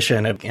privileged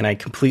position, and I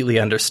completely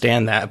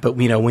understand that. But,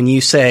 you know, when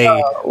you say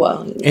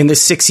in the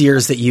 6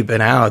 years that you've been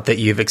out that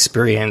you've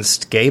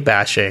experienced gay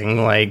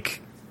bashing,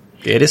 like,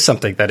 it is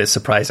something that is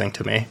surprising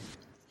to me.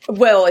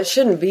 Well, it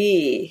shouldn't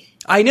be.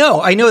 I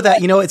know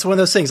that, you know, it's one of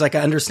those things, like, I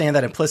understand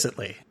that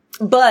implicitly.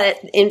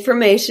 But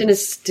information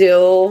is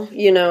still,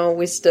 you know,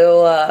 we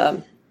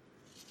still,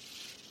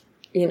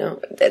 you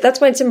know,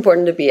 that's why it's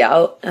important to be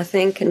out, I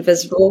think, and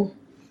visible.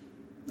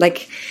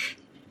 Like,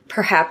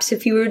 perhaps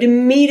if you were to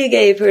meet a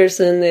gay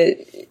person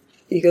that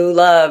you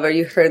love or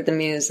you heard the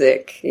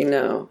music, you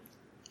know,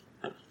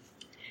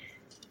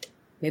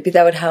 maybe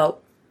that would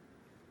help.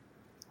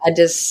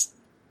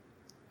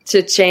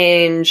 To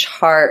change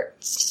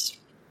hearts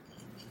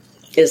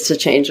is to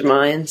change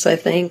minds, I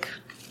think.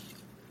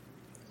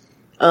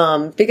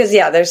 Because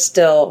there's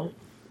still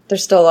a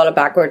lot of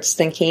backwards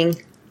thinking,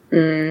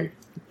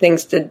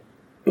 things that,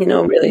 you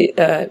know, really,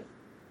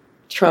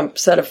 Trump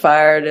set a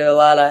fire to a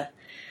lot of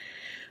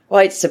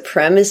white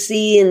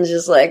supremacy and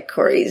just like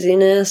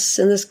craziness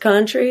in this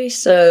country.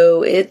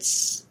 So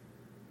it's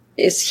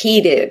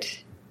heated,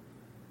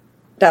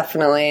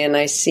 definitely. And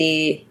I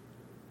see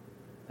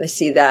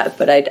that,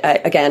 but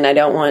I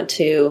don't want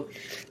to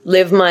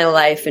live my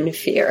life in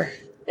fear.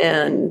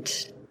 And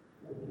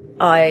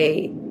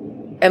I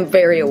am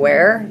very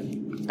aware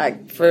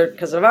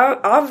because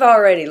I've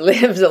already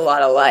lived a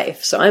lot of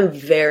life. So I'm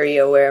very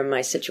aware of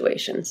my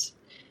situations.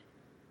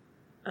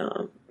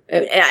 And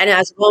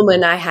as a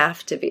woman, I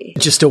have to be.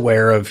 Just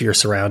aware of your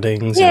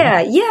surroundings.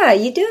 Yeah,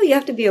 you do. You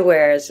have to be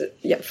aware.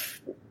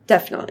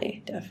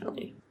 Definitely.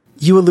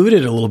 You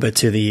alluded a little bit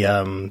to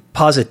the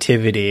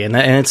positivity, and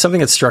it's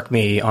something that struck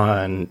me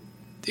on,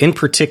 in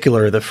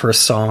particular, the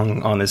first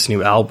song on this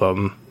new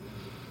album.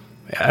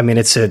 I mean,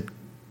 it's like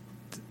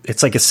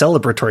a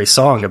celebratory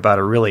song about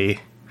a really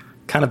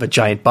kind of a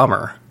giant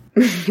bummer.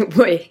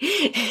 Wait,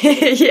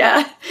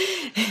 yeah.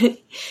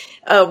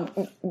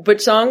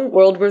 Which song?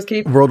 World Worth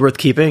Keeping? World Worth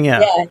Keeping,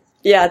 yeah.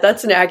 Yeah,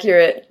 that's an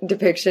accurate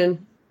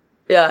depiction.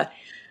 Yeah.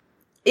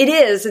 It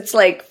is. It's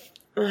like,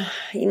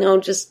 you know,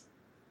 just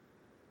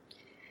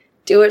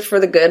do it for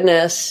the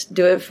goodness.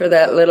 Do it for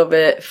that little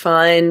bit.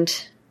 Try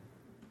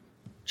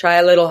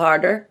a little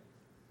harder,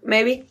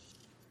 maybe.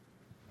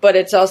 But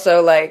it's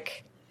also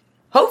like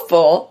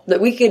hopeful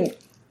that we could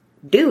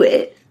do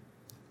it.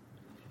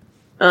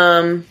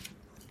 And,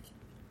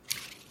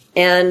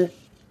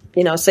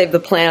 you know, save the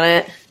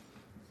planet,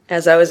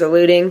 as I was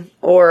alluding,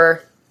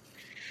 or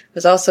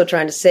was also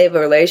trying to save a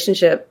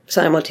relationship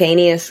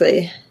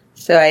simultaneously.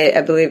 So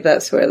I believe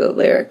that's where the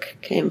lyric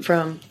came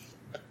from.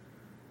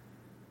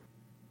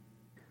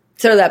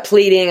 Sort of that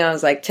pleading, I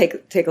was like, take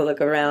a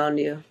look around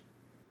you.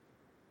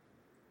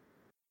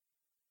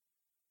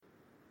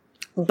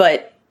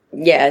 But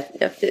yeah,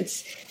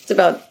 it's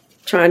about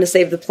trying to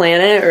save the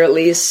planet, or at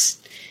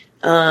least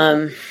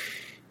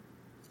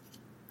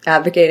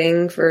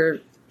advocating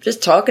for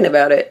just talking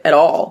about it at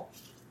all.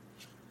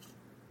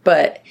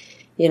 But,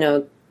 you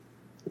know,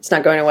 it's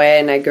not going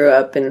away, and I grew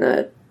up in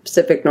the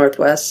Pacific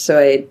Northwest, so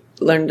I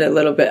learned a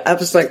little bit. I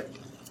was like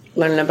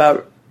learning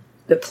about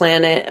the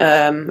planet,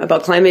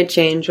 about climate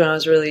change when I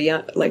was really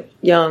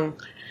young.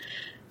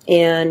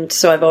 And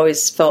so I've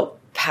always felt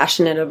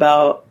passionate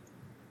about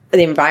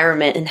the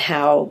environment and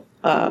how,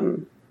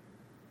 you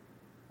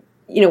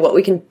know, what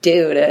we can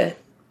do to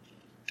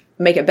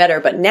make it better.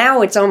 But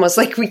now it's almost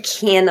like we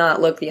cannot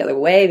look the other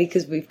way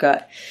because we've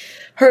got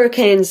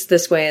hurricanes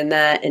this way and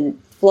that,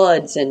 and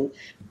floods and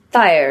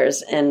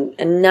fires and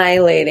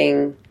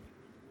annihilating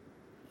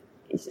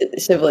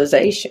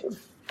civilization.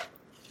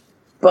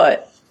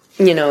 But,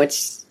 you know,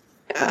 it's,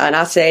 and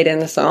I say it in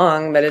the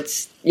song, but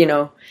it's, you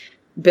know,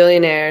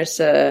 billionaires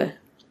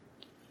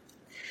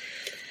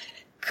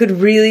could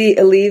really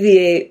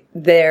alleviate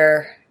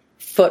their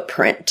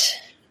footprint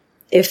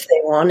if they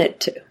wanted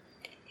to.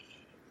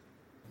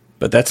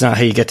 But that's not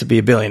how you get to be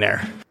a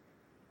billionaire.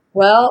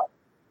 Well,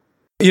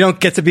 you don't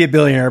get to be a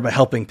billionaire by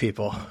helping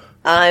people.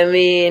 I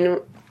mean,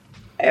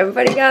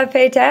 everybody got to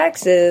pay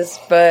taxes,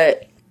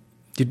 but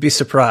you'd be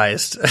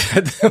surprised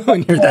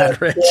when you're that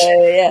rich.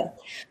 Yeah.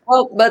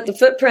 Well, but the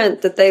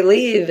footprint that they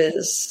leave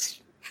is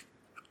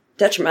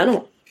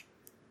detrimental.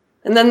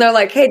 And then they're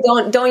like, "Hey,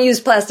 don't use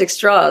plastic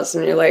straws."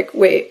 And you're like,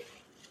 "Wait,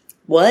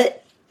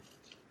 what?"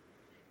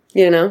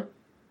 You know?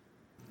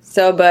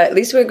 So, but at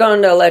least we're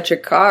going to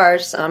electric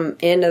cars. I'm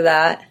into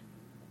that.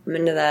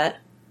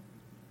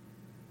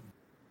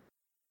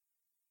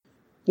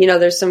 You know,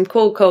 there's some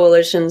cool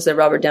coalitions that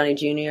Robert Downey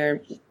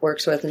Jr.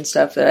 works with and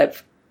stuff that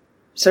I've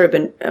sort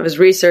of I was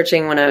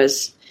researching when I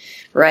was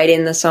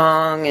writing the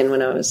song and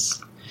when I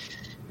was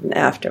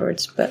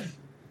afterwards. But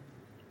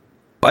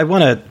I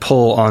want to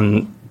pull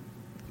on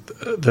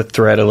the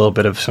thread a little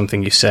bit of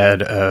something you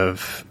said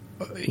of,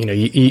 you know,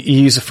 you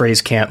use the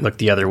phrase "can't look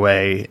the other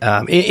way"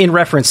 in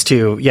reference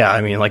to,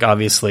 I mean, like,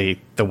 obviously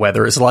the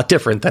weather is a lot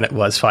different than it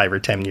was 5 or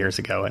 10 years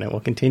ago, and it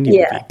will continue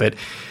to be.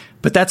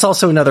 But that's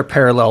also another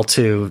parallel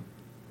to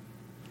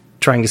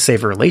trying to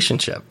save a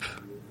relationship,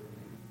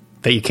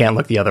 that you can't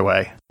look the other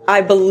way.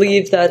 I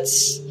believe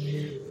that's,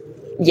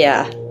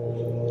 yeah.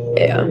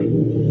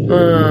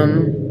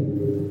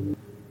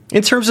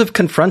 In terms of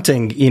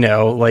confronting, you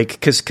know, like,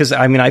 because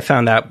I mean, I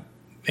found that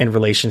in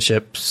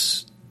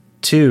relationships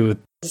too.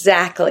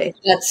 Exactly.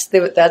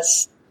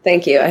 That's.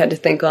 Thank you. I had to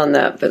think on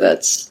that, but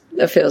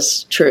that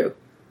feels true.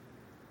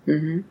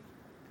 Mm-hmm.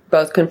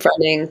 Both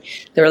confronting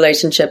the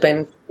relationship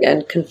and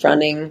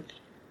confronting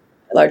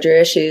larger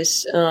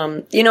issues.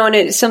 You know, and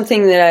it's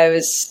something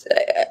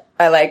that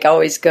I like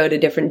always go to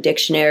different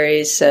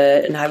dictionaries,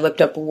 and I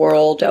looked up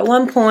world at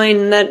one point,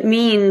 and that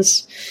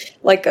means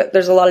like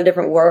there's a lot of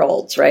different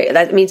worlds, right?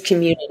 That means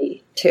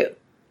community too,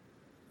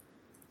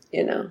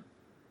 you know,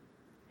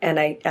 and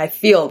I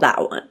feel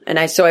that one.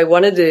 And so I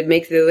wanted to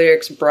make the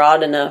lyrics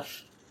broad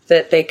enough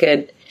that they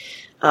could,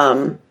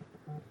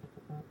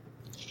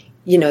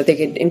 you know, they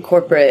could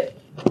incorporate,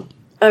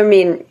 I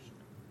mean,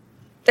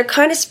 they're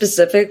kind of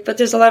specific, but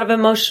there's a lot of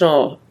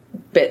emotional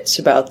bits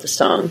about the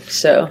song.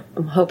 So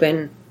I'm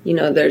hoping, you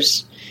know,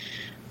 there's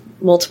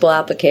multiple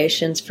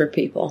applications for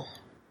people.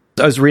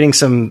 I was reading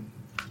some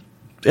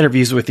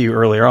interviews with you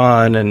earlier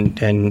on,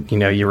 and you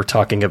know, you were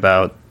talking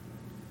about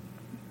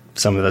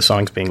some of the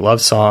songs being love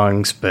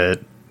songs,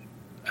 but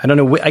I don't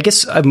know, I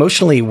guess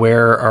emotionally,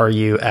 where are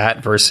you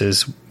at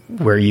versus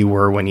where you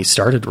were when you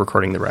started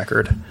recording the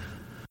record?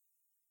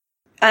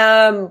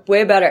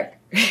 Way better.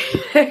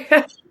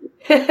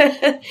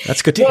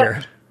 That's good to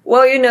hear.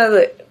 Well, you know,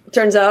 it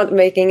turns out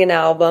making an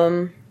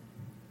album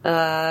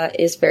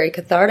is very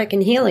cathartic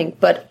and healing,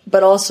 but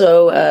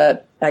also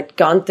I'd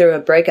gone through a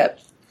breakup,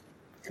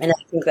 and I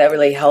think that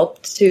really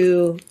helped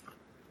to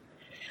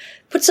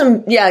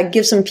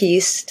give some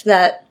peace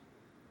to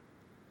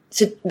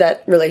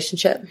that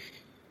relationship.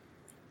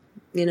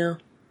 You know,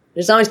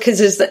 there's always,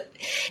 because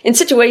in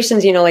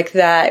situations, you know, like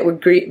that, where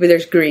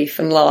there's grief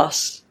and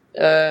loss.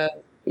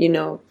 You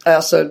know, I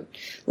also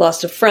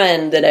lost a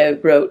friend that I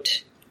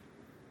wrote,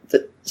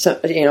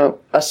 you know,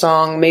 a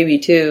song, maybe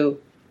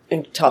two,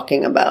 and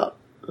talking about,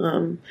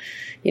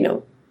 you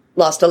know,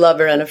 lost a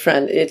lover and a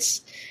friend.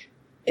 It's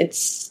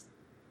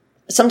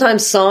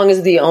sometimes song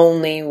is the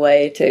only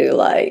way to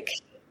like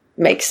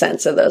make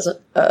sense of those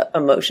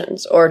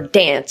emotions, or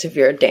dance if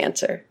you're a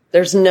dancer.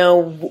 There's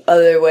no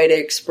other way to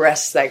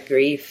express that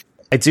grief.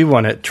 I do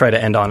want to try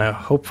to end on a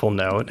hopeful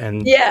note,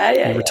 and you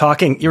were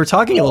talking a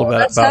little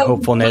bit about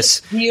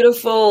hopefulness.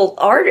 Beautiful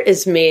art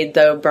is made,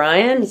 though,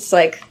 Brian. It's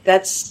like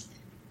that's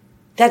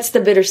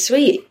the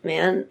bittersweet,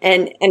 man.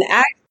 And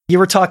you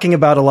were talking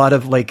about a lot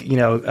of, like, you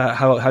know,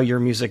 how your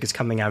music is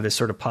coming out of this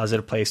sort of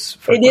positive place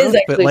for it growth, is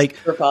actually, but like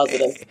super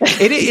positive.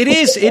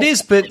 it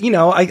is. But you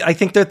know, I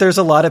think that there's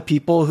a lot of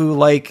people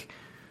who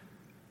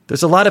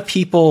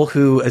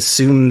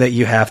assume that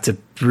you have to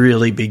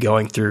really be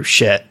going through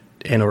shit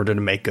in order to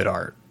make good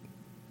art.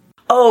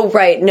 Oh,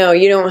 right. No,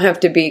 you don't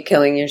have to be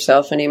killing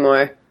yourself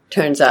anymore.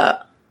 Turns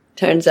out,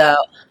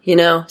 you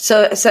know?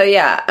 So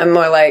yeah, I'm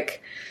more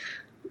like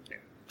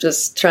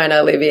just trying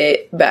to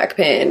alleviate back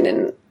pain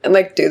and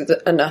like do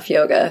enough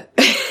yoga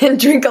and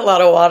drink a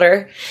lot of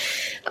water.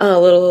 A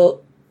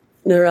little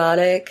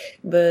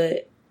neurotic,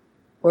 but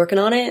working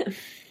on it.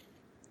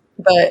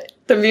 But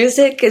the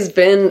music has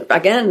been,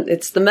 again,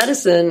 it's the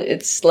medicine.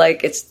 It's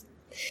like,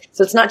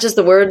 so it's not just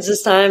the words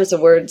this time, it's the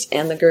words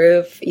and the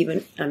groove.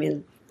 Even, I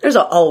mean, there's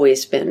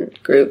always been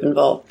groove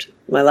involved.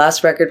 My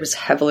last record was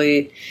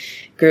heavily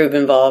groove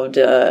involved,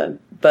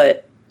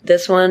 but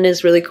this one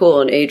is really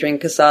cool. And Adrian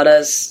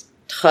Casada's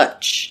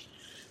touch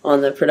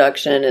on the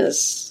production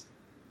is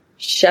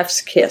chef's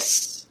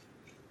kiss.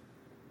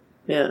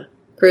 Yeah,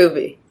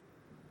 groovy.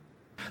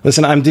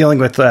 Listen, I'm dealing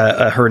with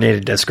a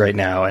herniated disc right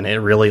now, and it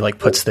really like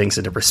puts things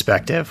into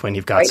perspective when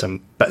you've got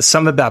some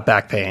about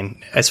back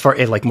pain, as far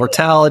as like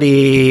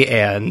mortality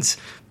and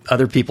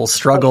other people's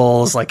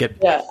struggles. Like it.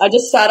 Yeah, I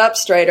just sat up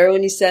straighter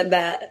when you said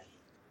that.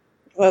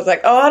 I was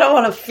like, oh, I don't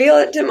want to feel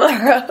it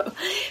tomorrow.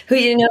 Who,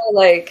 you know,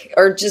 like,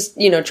 or just,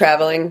 you know,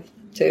 traveling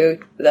too.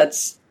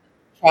 That's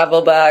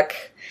travel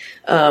back.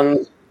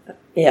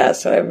 Yeah,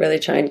 so I really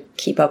try and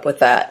keep up with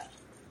that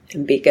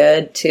and be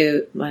good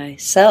to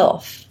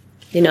myself.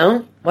 You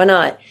know, why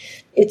not?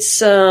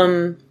 It's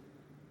cool.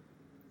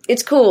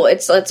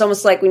 It's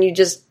almost like when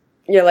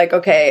you're like,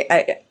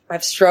 okay,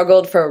 I've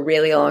struggled for a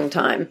really long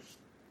time.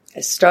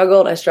 I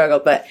struggled,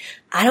 but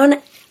I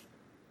don't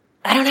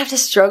have to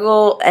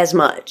struggle as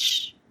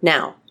much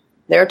now.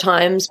 There are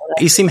times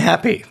when You seem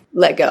happy.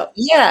 let go.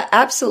 Yeah,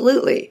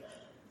 absolutely.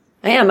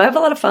 I am. I have a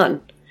lot of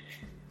fun.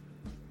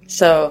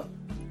 So,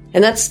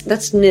 and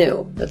that's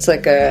new. That's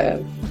like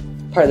a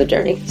part of the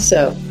journey.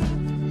 So,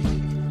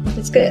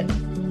 it's good.